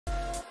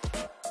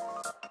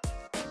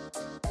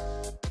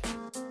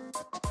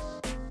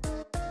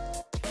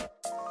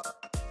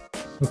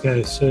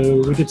Okay,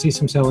 so we did see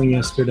some selling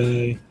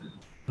yesterday,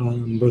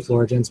 both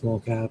large and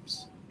small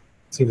caps.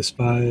 See the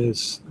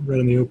SPYs right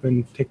in the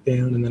open tick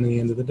down, and then at the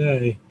end of the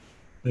day,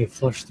 they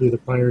flushed through the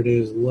prior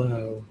day's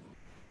low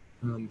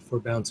before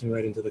bouncing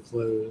right into the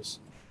close,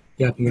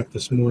 gapping up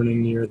this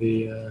morning near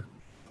the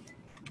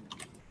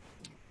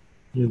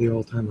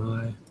all-time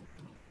high.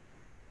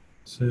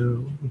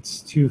 So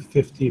it's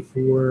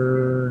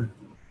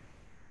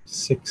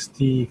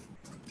 254.60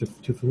 to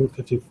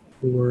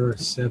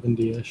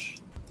 254.70-ish.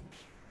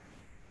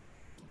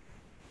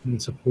 And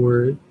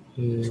support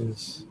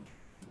is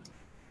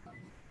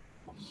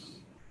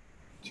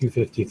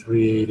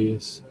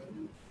 253.80s.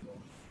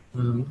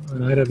 On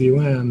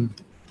IWM,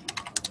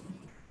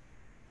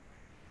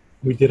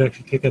 we did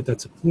actually kick out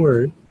that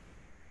support in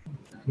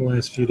the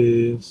last few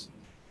days.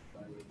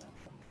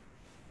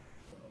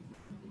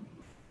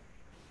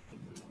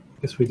 I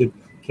guess we did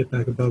get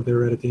back above there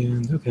right at the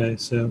end. Okay,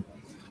 so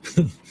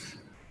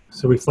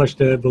so we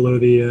flushed it below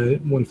the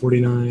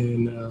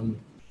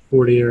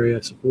 149.40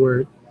 area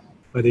support.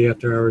 By the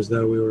after hours,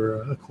 though, we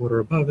were a quarter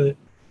above it.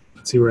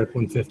 Let's see, we're at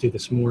 150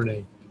 this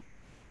morning.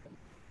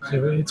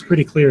 So it's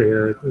pretty clear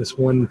here. This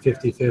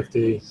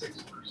 150.50,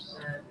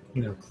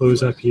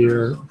 close up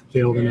here,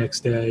 fail the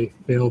next day,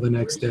 fail the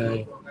next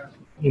day,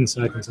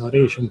 inside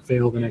consolidation,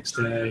 fail the next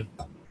day,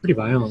 pretty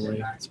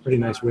violently. It's a pretty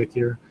nice wick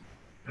here.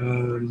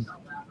 So,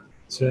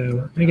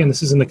 and again,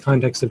 this is in the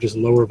context of just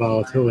lower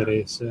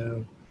volatility.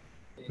 So,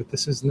 but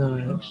this is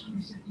not,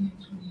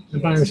 the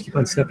buyers keep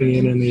on stepping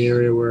in the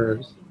area where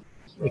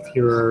if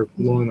you're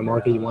long the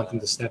market, you want them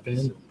to step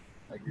in.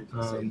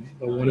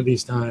 But one of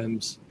these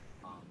times,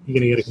 you're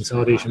going to get a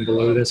consolidation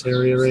below this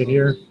area right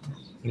here,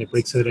 and it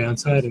breaks to the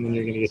downside, and then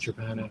you're going to get your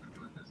panic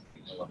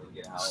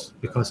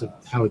because of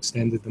how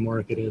extended the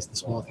market is, the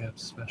small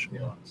caps especially.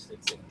 All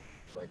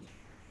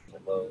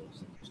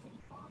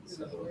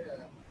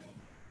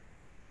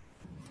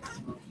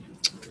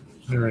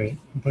right,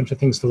 a bunch of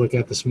things to look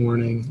at this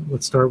morning.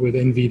 Let's start with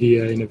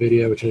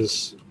NVIDIA, which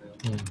is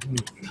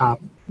top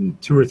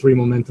 2 or 3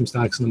 momentum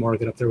stocks in the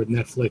market, up there with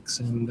Netflix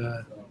and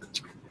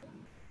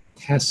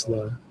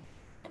Tesla.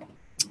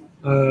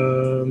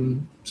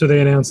 So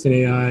they announced an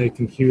AI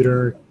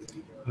computer,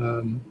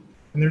 and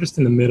they're just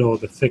in the middle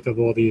of the thick of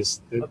all these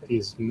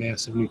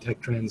massive new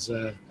tech trends.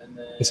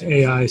 This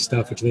AI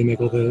stuff, which they make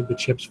all the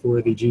chips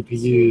for, the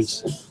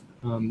GPUs.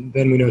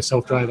 Then we know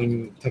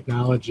self-driving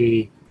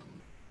technology.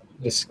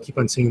 Just keep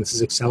on seeing this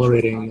is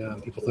accelerating.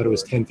 People thought it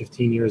was 10,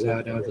 15 years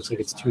out. Now it looks like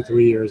it's 2,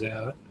 3 years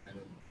out.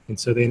 And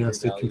so they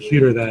announced a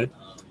computer that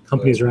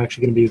companies are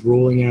actually going to be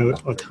rolling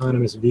out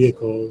autonomous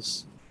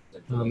vehicles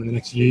in the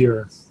next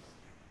year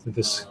with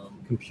this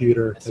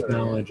computer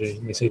technology.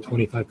 And they say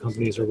 25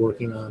 companies are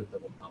working on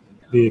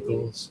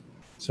vehicles.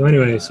 So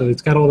anyway, so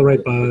it's got all the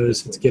right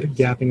buzz. It's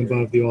gapping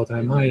above the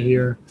all-time high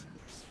here.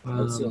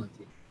 Let's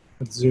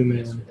zoom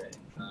in.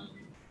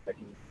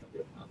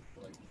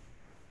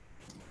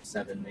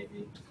 7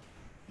 maybe.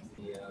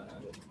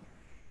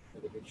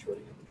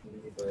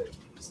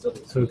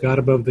 So it got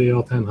above the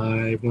all-time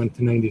high, went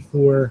to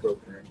 94.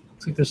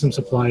 Looks like there's some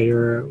supply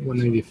here,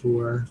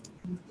 194.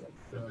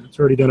 It's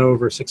already done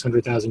over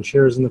 600,000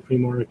 shares in the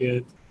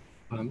pre-market.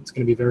 It's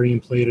going to be very in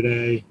play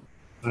today.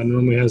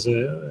 Normally has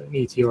an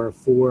ATR of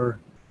 4.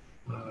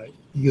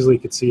 Easily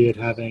could see it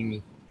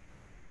having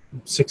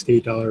 $6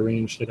 to $8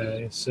 range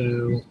today.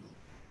 So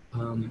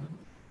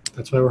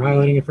that's why we're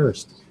highlighting it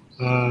first.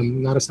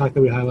 Not a stock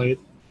that we highlight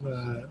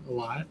a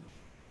lot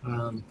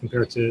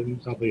compared to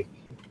probably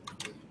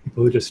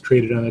people who just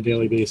trade it on a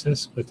daily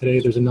basis. But today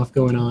there's enough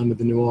going on with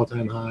the new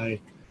all-time high,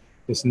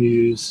 this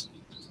news.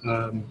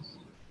 You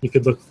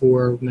could look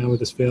for, now with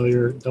this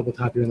failure, double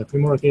top here in the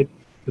pre-market,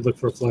 you could look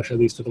for a flush at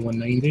least to the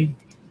 190.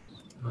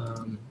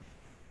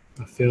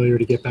 A failure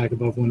to get back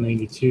above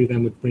 192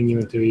 then would bring you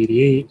into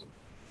 88.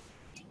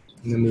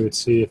 And then we would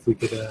see if we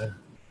could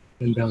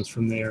then bounce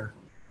from there.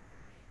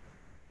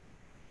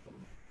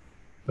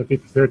 But be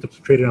prepared to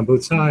trade it on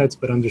both sides,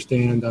 but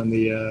understand on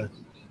the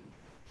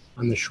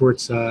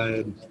short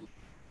side,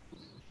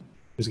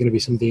 there's going to be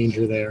some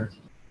danger there.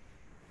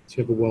 So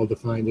you have a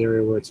well-defined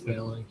area where it's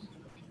failing.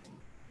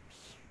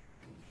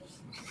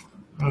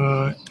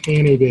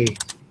 ANAB.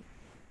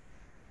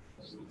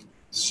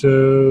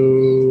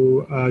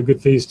 So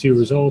good phase 2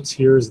 results.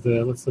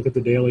 Let's look at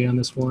the daily on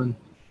this one.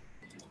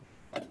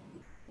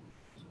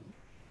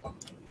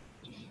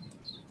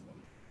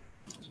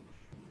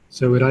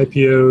 So it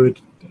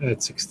IPO'd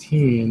at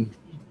 16,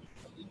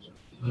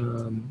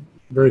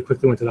 very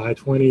quickly went to the high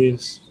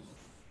 20s,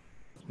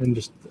 and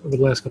just over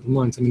the last couple of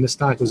months, I mean, this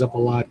stock was up a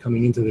lot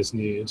coming into this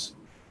news.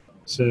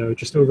 So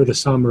just over the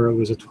summer, it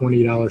was a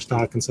 $20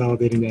 stock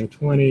consolidating down to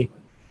 20.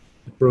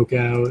 It broke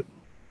out,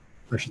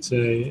 or I should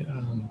say,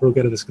 broke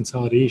out of this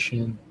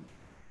consolidation,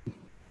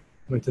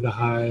 went to the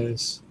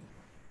highs.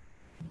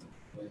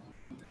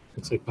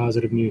 Looks like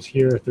positive news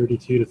here,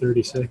 32 to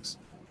 36.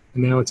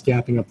 And now it's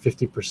gapping up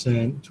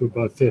 50% to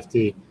above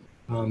 50.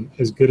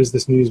 As good as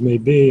this news may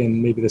be,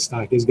 and maybe the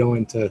stock is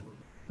going to,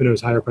 who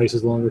knows, higher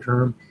prices longer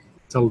term,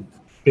 it's a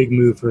big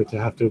move for it to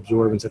have to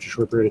absorb in such a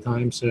short period of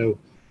time. So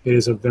it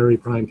is a very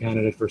prime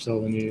candidate for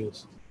sell the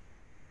news.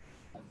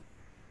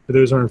 For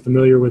those who aren't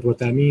familiar with what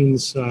that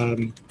means,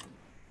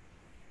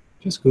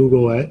 just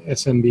Google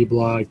SMB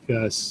blog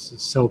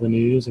sell the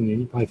news, and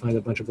you probably find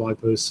a bunch of blog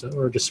posts,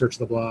 or just search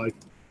the blog.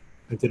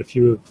 I did a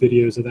few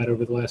videos of that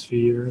over the last few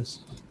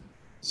years.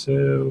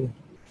 So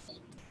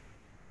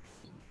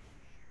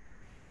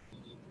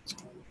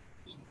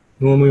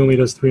normally only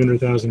does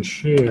 300,000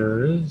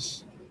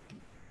 shares.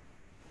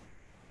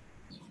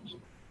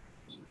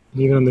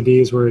 Even on the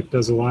days where it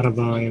does a lot of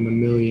volume,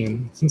 1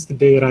 million. Since the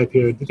day it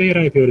IPO'd,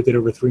 it did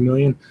over 3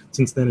 million.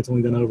 Since then, it's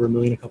only done over 1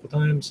 million a couple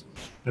times.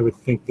 I would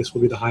think this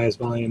will be the highest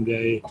volume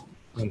day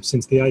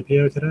since the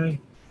IPO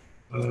today.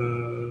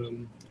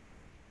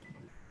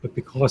 But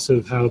because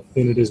of how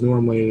thin it is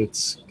normally,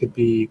 spread could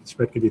be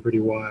pretty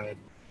wide.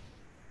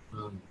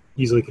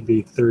 Easily could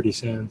be 30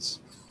 cents.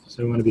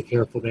 So we want to be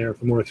careful there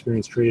for more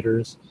experienced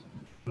traders.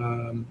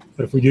 But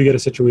if we do get a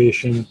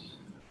situation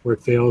where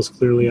it fails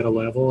clearly at a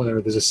level,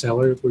 or there's a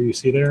seller where you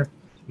see there,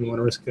 you want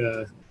to risk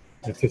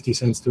 50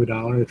 cents to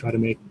 $1 to try to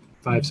make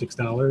 $5,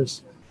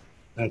 $6.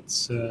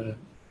 That's the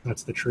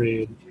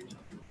trade.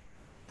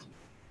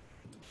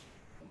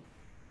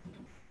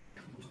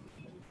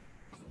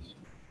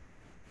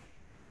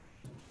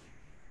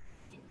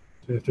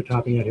 So after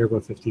topping out here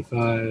about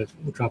 55,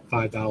 we'll drop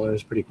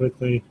 $5 pretty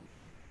quickly.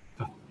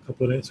 A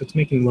couple of days, so it's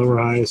making lower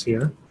highs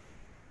here.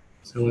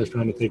 Sellers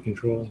trying to take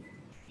control.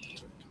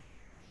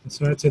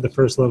 So I'd say the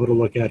first level to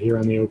look at here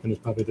on the open is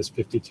probably this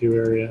 52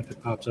 area. If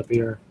it pops up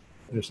here,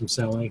 there's some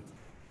selling.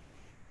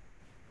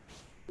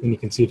 And you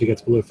can see if it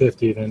gets below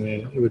 50, then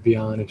it would be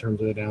on in terms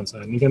of the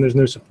downside. And again, there's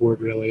no support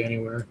really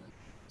anywhere.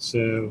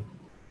 So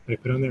I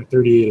put on there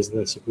 38 is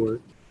the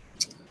support.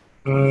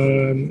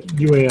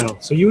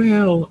 UAL. So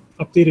UAL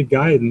updated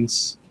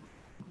guidance.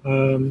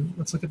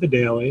 Let's look at the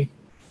daily.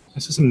 I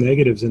saw some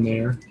negatives in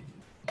there.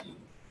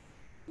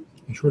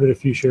 I shorted a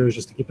few shares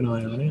just to keep an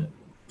eye on it.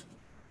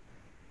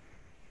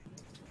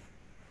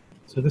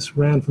 So this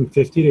ran from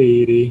 50 to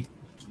 80,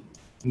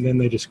 and then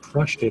they just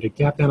crushed it. It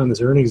gapped down on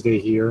this earnings day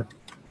here.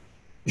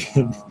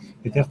 It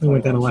definitely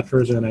went down a lot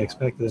further than I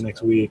expected the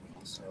next week.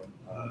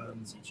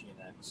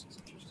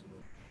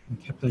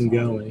 And kept on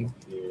going.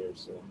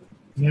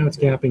 Now it's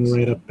gapping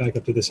right up, back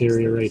up to this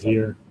area right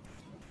here.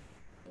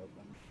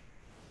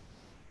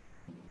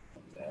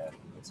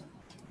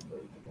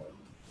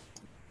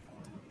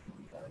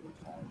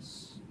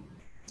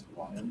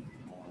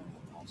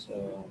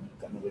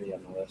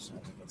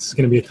 This is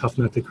going to be a tough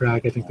nut to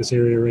crack. I think this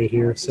area right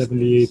here,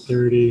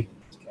 78.30,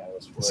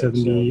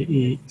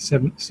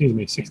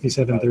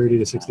 67.30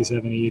 to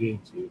 67.80.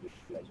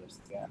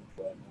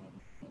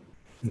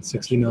 And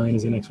 69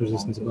 is the next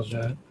resistance above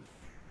that.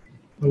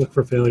 I'll look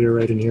for failure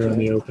right in here on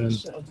the open.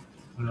 So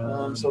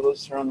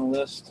those are on the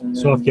list. And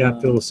soft then,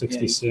 gap fill is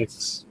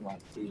 66.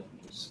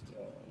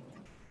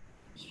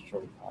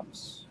 Short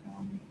pops.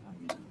 I mean,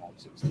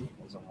 560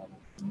 was a lot.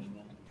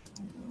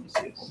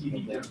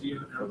 CDW.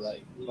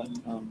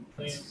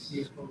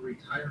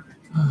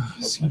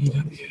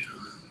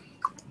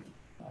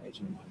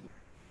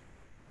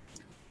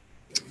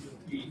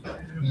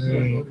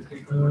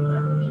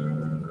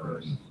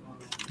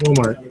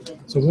 Walmart.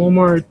 So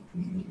Walmart,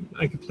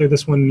 I could play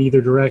this one in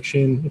either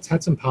direction. It's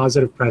had some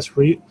positive press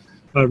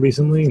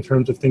recently in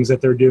terms of things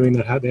that they're doing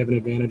that they have an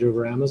advantage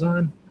over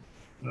Amazon.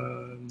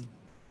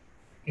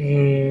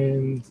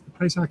 And the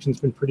price action's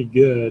been pretty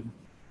good.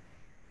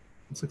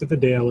 Let's look at the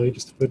daily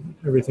just to put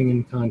everything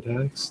in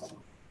context.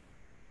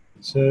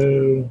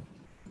 So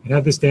it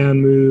had this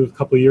down move a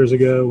couple of years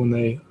ago when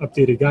they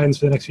updated guidance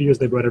for the next few years.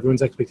 They brought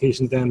everyone's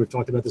expectations down. We've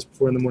talked about this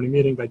before in the morning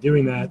meeting. By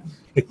doing that,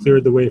 it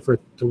cleared the way for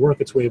it to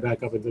work its way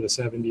back up into the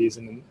 70s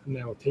and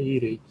now to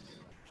 80.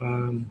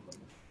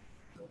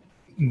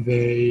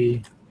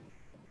 They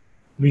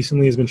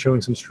recently has been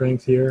showing some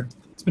strength here.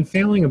 It's been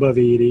failing above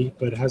 80,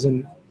 but it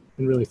hasn't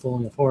been really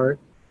falling apart.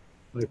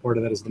 Probably part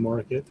of that is the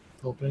market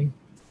helping.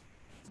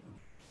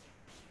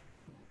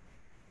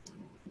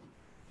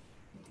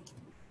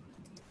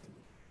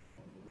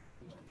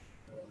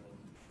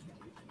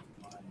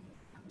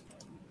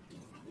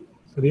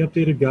 So the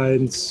updated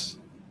guidance,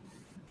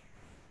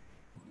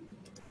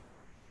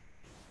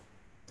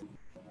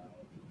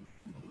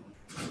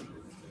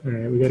 all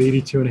right, we got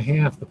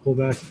 82.5. The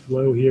pullback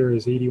low here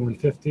is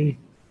 81.50.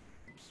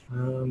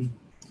 I'm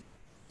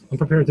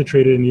prepared to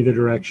trade it in either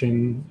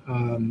direction,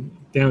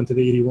 down to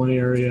the 81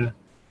 area,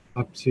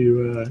 up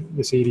to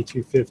this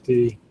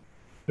 82.50. If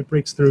it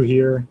breaks through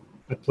here,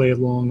 I'd play it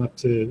long up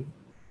to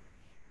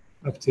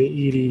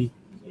 80,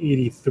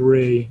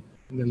 83,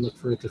 and then look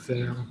for it to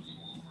fail.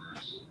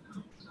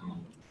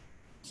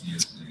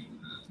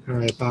 All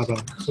right,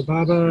 BABA. So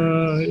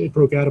BABA, it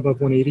broke out above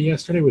 180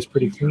 yesterday. It was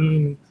pretty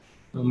clean.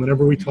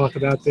 Whenever we talk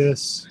about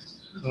this,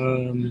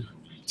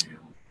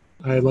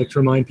 I like to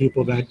remind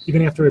people that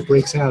even after it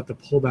breaks out, the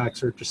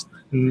pullbacks are just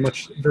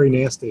very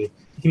nasty.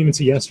 You can even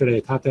see yesterday,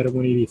 it topped out at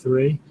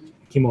 183. It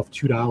came off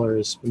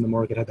 $2 when the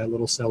market had that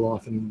little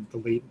sell-off in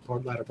the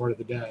latter part of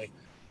the day.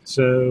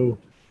 So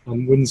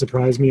wouldn't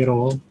surprise me at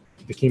all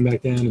if it came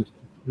back down and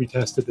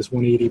retested this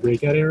 180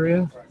 breakout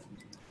area.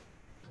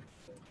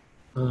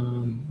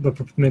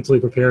 But mentally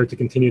prepared to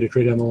continue to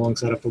trade on the long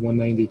side up to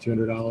 $190,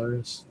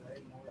 $200.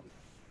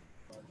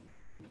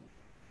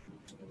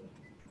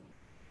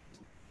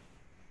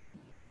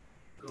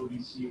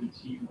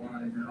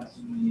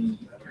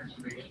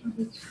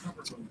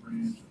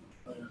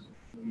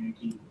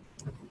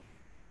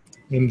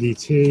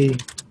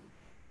 MDT.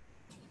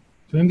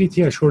 So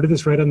MDT, I shorted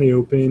this right on the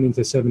open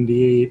into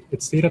 78.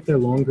 It stayed up there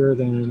longer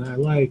than I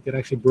liked. It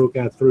actually broke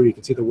out through. You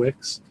can see the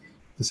wicks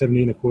to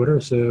 78 and a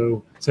quarter.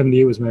 So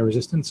 78 was my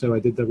resistance. So I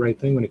did the right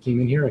thing when it came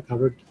in here. I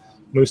covered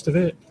most of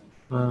it,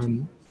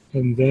 and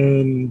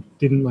then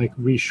didn't like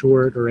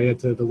reshort or add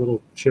to the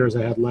little shares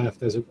I had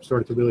left as it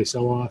started to really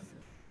sell off.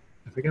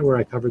 I forget where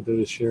I covered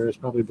those shares,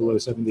 probably below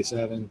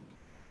 77.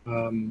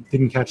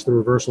 Didn't catch the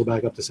reversal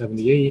back up to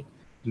 78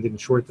 and didn't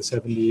short the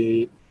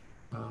 78.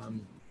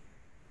 And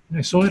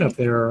I saw it up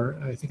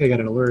there. I think I got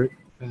an alert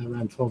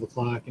around 12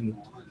 o'clock, and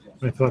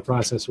my thought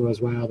process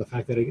was, wow, the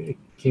fact that it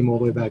came all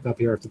the way back up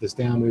here after this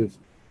down move,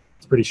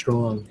 it's pretty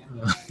strong.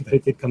 But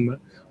it did come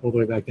all the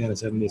way back down to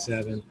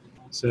 77.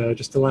 So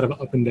just a lot of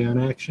up and down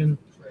action.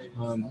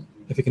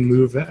 If it can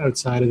move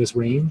outside of this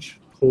range,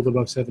 hold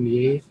above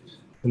 78,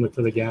 and look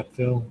for the gap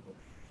fill,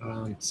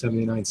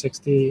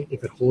 79.60.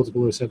 If it holds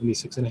below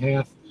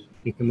 76.5,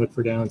 you can look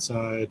for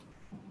downside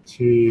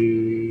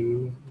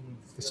to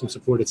some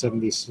support at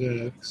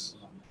 76.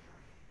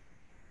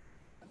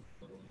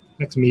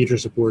 Next major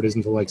support isn't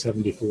until like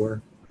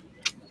 74.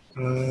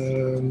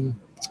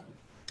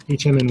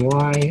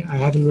 HMNY, I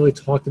haven't really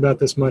talked about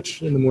this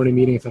much in the morning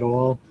meeting, if at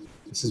all.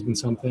 This has been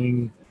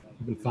something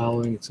I've been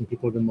following. Some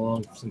people have been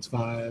long since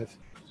 5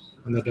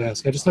 on the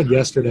desk. I just thought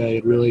yesterday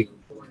it really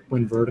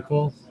went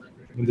vertical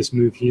in this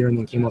move here and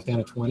then came off down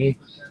to 20.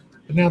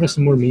 But now there's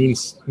some more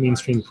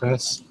mainstream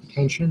press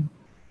attention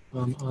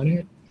on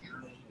it.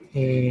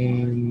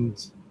 And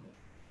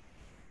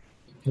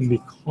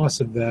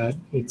because of that,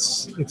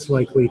 it's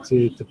likely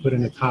to put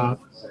in a top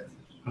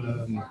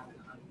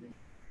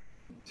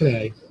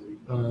today,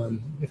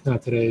 if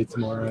not today,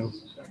 tomorrow.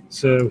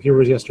 So here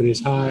was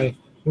yesterday's high.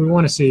 What we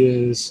want to see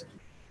is,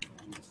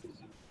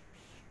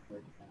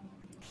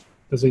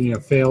 does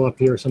it fail up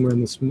here somewhere in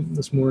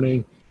this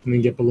morning and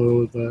then get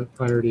below the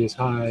prior day's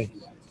high,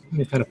 and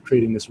then kind of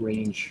creating this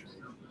range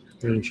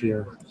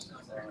here.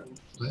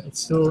 But it's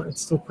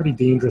still pretty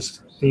dangerous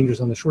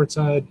on the short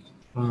side.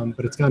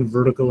 But it's gone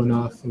vertical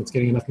enough and it's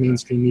getting enough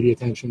mainstream media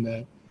attention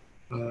that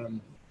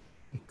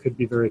it could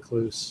be very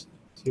close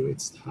to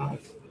its top.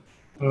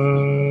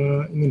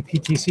 And then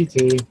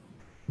PTCT,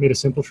 made a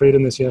simple trade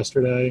in this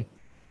yesterday,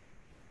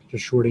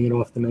 just shorting it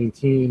off the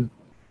 19.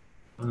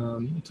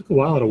 It took a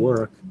while to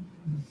work.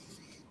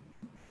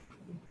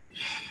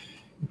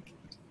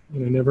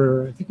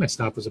 I think my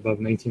stop was above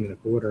 19 and a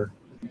quarter.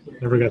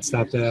 Never got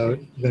stopped out.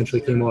 Eventually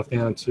came off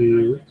down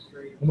to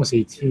almost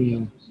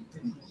 18.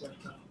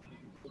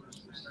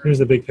 Here's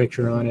the big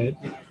picture on it.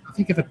 I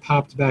think if it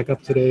popped back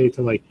up today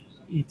to like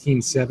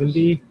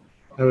 1870,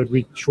 I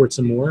would short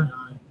some more.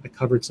 I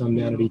covered some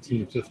down at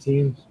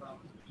 1815,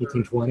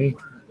 1820.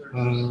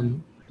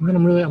 And then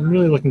I'm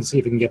really looking to see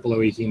if it can get below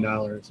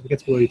 $18. If it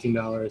gets below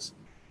 $18,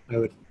 I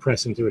would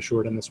press into a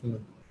short on this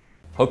one.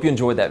 Hope you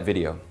enjoyed that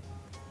video.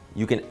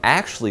 You can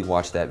actually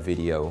watch that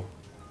video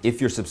if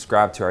you're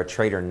subscribed to our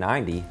Trader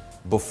 90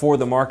 before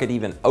the market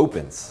even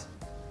opens.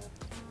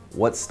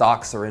 What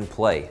stocks are in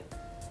play?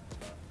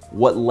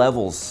 What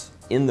levels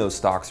in those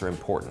stocks are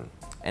important,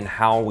 and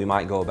how we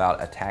might go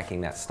about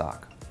attacking that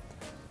stock.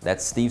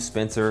 That's Steve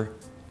Spencer,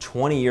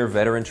 20-year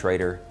veteran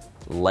trader,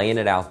 laying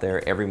it out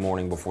there every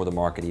morning before the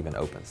market even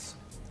opens.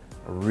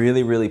 A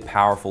really, really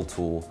powerful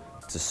tool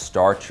to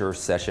start your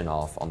session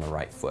off on the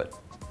right foot.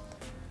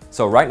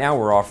 So right now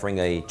we're offering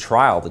a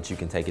trial that you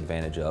can take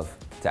advantage of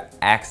to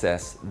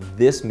access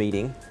this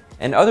meeting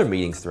and other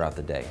meetings throughout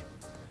the day.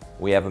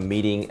 We have a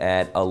meeting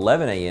at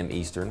 11 a.m.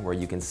 Eastern where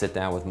you can sit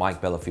down with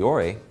Mike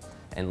Bellafiore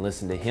and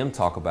listen to him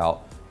talk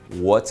about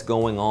what's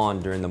going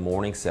on during the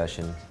morning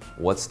session,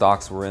 what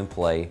stocks were in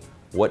play,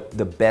 what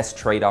the best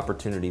trade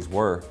opportunities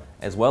were,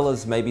 as well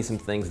as maybe some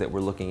things that we're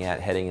looking at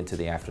heading into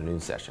the afternoon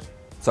session.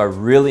 So I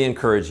really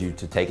encourage you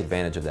to take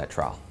advantage of that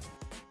trial.